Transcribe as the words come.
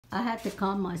I had to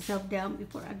calm myself down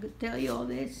before I could tell you all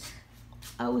this.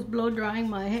 I was blow drying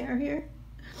my hair here,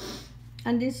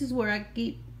 and this is where I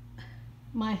keep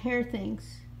my hair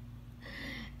things.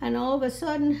 And all of a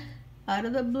sudden, out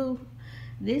of the blue,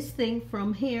 this thing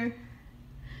from here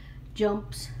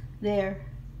jumps there.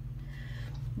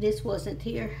 This wasn't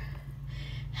here.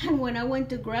 And when I went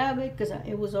to grab it, because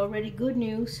it was already good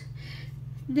news,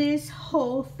 this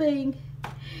whole thing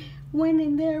went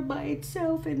in there by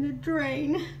itself in the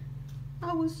drain.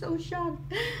 I was so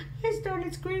shocked. I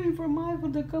started screaming for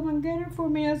Michael to come and get it for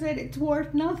me. I said, it's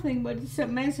worth nothing, but it's a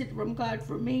message from God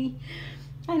for me.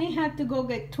 And he had to go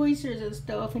get tweezers and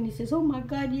stuff. And he says, oh my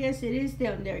God, yes, it is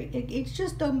down there. It's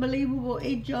just unbelievable.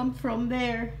 It jumped from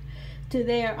there to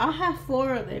there. I have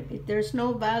 4 of them. There's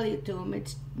no value to them.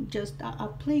 It's just,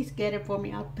 please get it for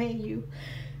me. I'll pay you.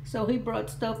 So he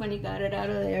brought stuff and he got it out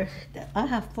of there. I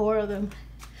have 4 of them.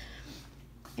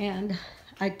 And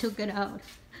I took it out.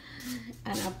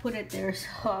 And I put it there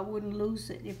so I wouldn't lose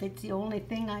it. If it's the only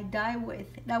thing I die with,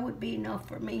 that would be enough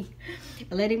for me.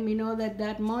 Letting me know that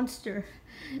that monster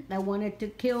that wanted to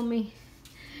kill me,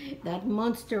 that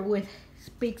monster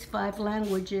speaks 5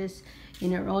 languages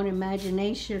in her own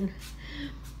imagination,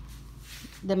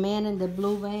 the man in the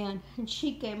blue van. And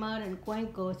she came out in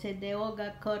Cuenco, said they all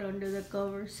got caught under the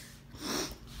covers.